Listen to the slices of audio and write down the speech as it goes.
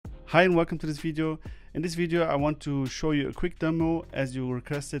Hi and welcome to this video. In this video I want to show you a quick demo as you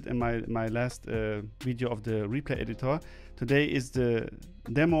requested in my last video of the replay editor. Today is the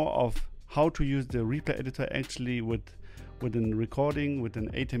demo of how to use the replay editor actually with an recording with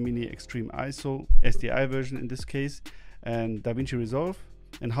an ATEM Mini Extreme ISO SDI version in this case, and Davinci Resolve,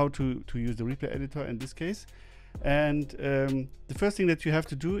 and how to use the replay editor in this case. And the first thing that you have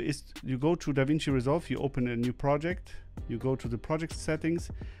to do is you go to Davinci Resolve, you open a new project, you go to the project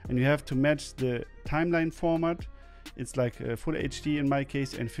settings, and you have to match the timeline format. It's like full HD in my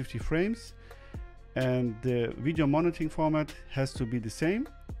case and 50 frames, and the video monitoring format has to be the same.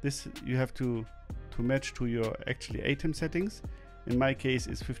 This you have to match to your actually ATEM settings. In my case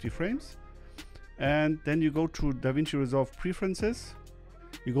is 50 frames. And then you go to Davinci Resolve preferences,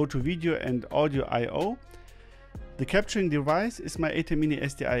 you go to video and audio I/O. The capturing device is my ATEM Mini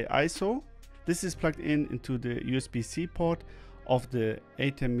SDI ISO. This is plugged into the USB-C port of the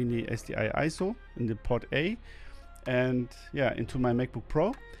ATEM Mini SDI ISO in the port A, and yeah, into my MacBook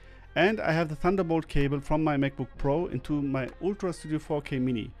Pro. And I have the Thunderbolt cable from my MacBook Pro into my Ultra Studio 4K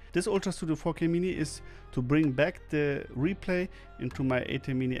Mini. This Ultra Studio 4K Mini is to bring back the replay into my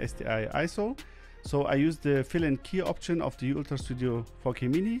ATEM Mini SDI ISO. So I use the fill and key option of the Ultra Studio 4K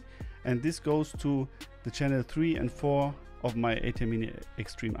Mini, and this goes to the channel 3 and 4 of my ATEM Mini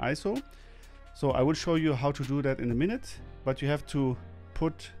Extreme ISO. So I will show you how to do that in a minute, but you have to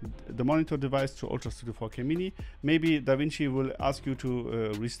put the monitor device to Ultra Studio 4K Mini. Maybe Davinci will ask you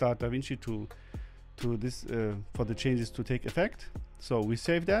to restart Davinci to this for the changes to take effect. So we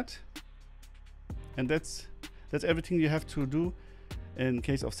save that, and that's everything you have to do in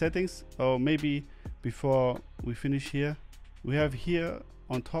case of settings. Or maybe before we finish here, we have here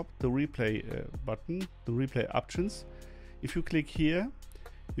on top the replay button, the replay options. If you click here,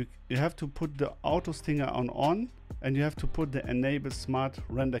 you have to put the auto stinger on, and you have to put the enable smart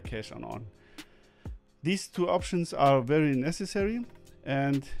render cache on. These two options are very necessary,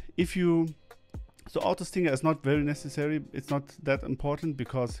 and so auto stinger is not very necessary. It's not that important,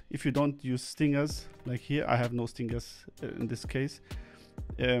 because if you don't use stingers, like here I have no stingers in this case,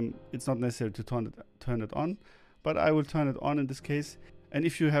 it's not necessary to turn it on, but I will turn it on in this case. And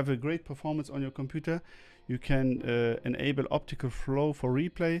if you have a great performance on your computer, you can enable optical flow for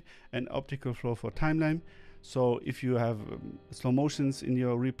replay and optical flow for timeline. So if you have slow motions in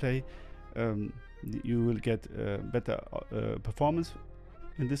your replay, you will get better performance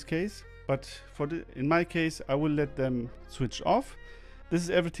in this case. But in my case, I will let them switch off. This is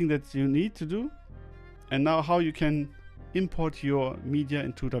everything that you need to do. And now how you can import your media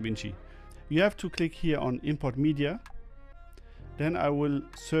into Davinci. You have to click here on import media. Then I will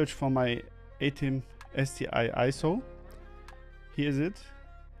search for my ATEM SDI ISO. Here is it,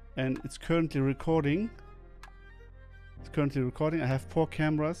 and it's currently recording. I have 4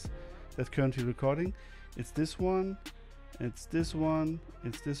 cameras that's currently recording. It's this one, it's this one,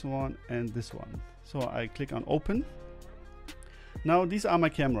 it's this one, and this one. So I click on open. Now these are my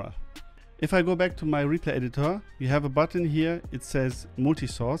camera. If I go back to my replay editor, you have a button here, it says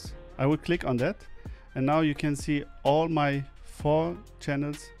multi-source. I will click on that, and now you can see all my 4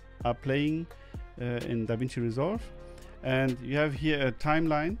 channels are playing in Davinci Resolve. And you have here a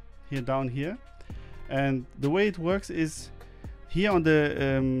timeline here down here, and the way it works is here on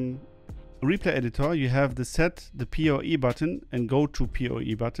the replay editor you have the set the POE button and go to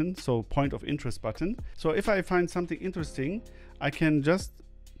POE button, so point of interest button. So if I find something interesting, I can just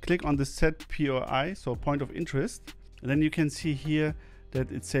click on the set POI, so point of interest, and then you can see here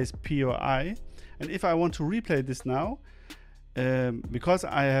that it says POI. And if I want to replay this now, because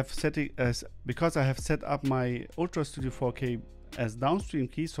I have set up my Ultra Studio 4K as downstream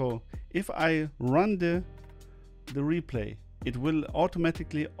key, so if I run the replay, it will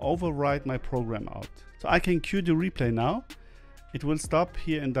automatically override my program out. So I can cue the replay now. It will stop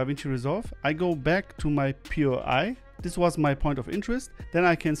here in Davinci Resolve. I go back to my POI. This was my point of interest. Then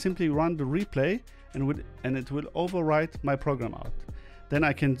I can simply run the replay, and it will override my program out. Then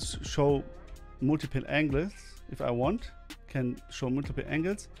I can show multiple angles if I want. Can show multiple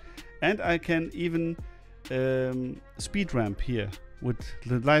angles, and I can even speed ramp here with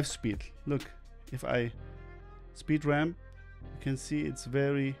the live speed. Look, if I speed ramp, you can see it's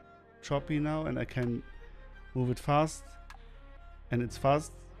very choppy now, and I can move it fast, and it's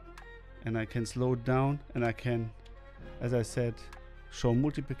fast, and I can slow it down, and I can, as I said, show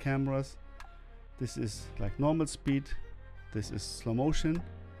multiple cameras. This is like normal speed, this is slow motion.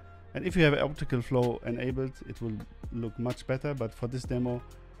 And if you have optical flow enabled, it will look much better, but for this demo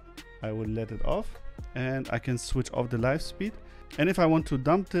I will let it off, and I can switch off the live speed. And if I want to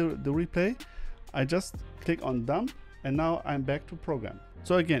dump the replay, I just click on dump, and now I'm back to program.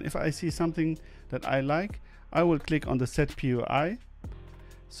 So again, if I see something that I like, I will click on the set POI.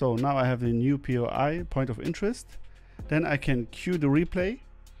 So now I have a new POI, point of interest. Then I can queue the replay.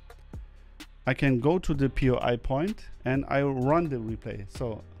 I can go to the POI point and I will run the replay.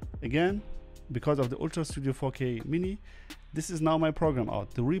 So again, because of the Ultra Studio 4K Mini, this is now my program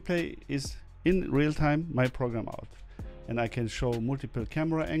out. The replay is in real time my program out. And I can show multiple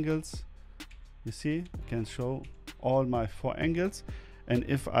camera angles. You see, I can show all my 4 angles. And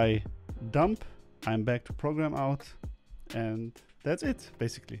if I dump, I'm back to program out. And that's it,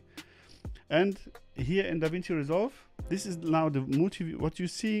 basically. And here in Davinci Resolve, this is now the multi-view. What you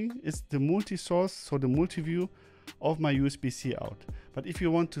see is the multi-source, so the multi-view of my USB-C out. But if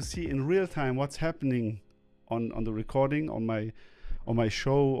you want to see in real time what's happening on the recording, on my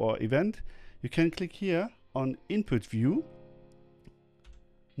show or event, you can click here on Input View.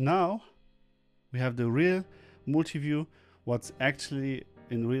 Now we have the real multi-view, what's actually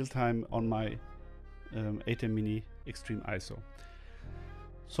in real time on my ATEM Mini Extreme ISO.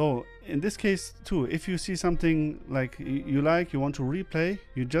 So in this case too, if you see something like you want to replay,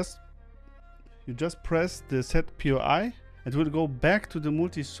 you just press the set POI. It will go back to the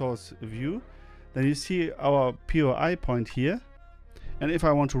multi-source view. Then you see our POI point here. And if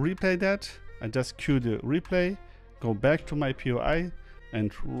I want to replay that, I just queue the replay, go back to my POI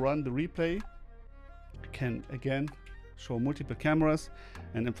and run the replay. I can again show multiple cameras.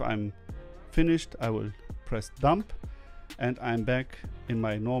 And if I'm finished, I will press dump. And I'm back in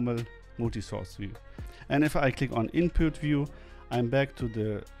my normal multi-source view. And if I click on input view, I'm back to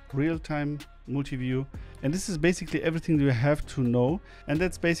the real-time multi-view. And this is basically everything you have to know. And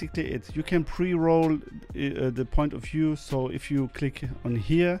that's basically it. You can pre-roll the point of view. So if you click on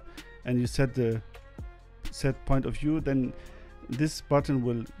here and you set the point of view, then this button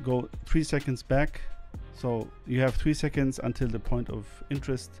will go 3 seconds back. So you have 3 seconds until the point of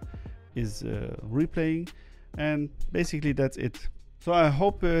interest is replaying. And basically that's it. So I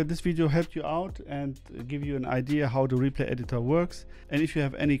hope this video helped you out and give you an idea how the replay editor works. And if you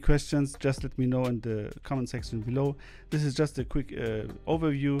have any questions, just let me know in the comment section below. This is just a quick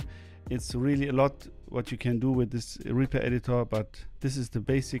overview. It's really a lot what you can do with this replay editor, but this is the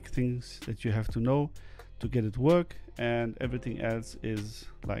basic things that you have to know to get it work, and everything else is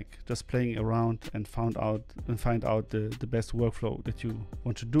like just playing around and find out the best workflow that you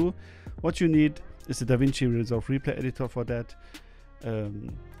want to do. What you need is the Davinci Resolve replay editor for that,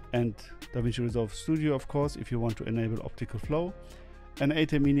 and Davinci Resolve Studio, of course, if you want to enable optical flow, an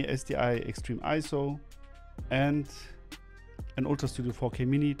ATEM Mini SDI Extreme ISO, and an Ultra Studio 4K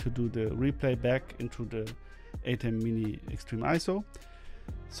Mini to do the replay back into the ATEM Mini Extreme ISO.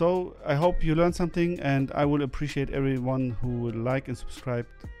 So I hope you learned something, and I will appreciate everyone who will like and subscribe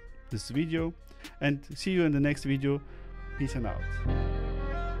this video, and see you in the next video. Peace and out.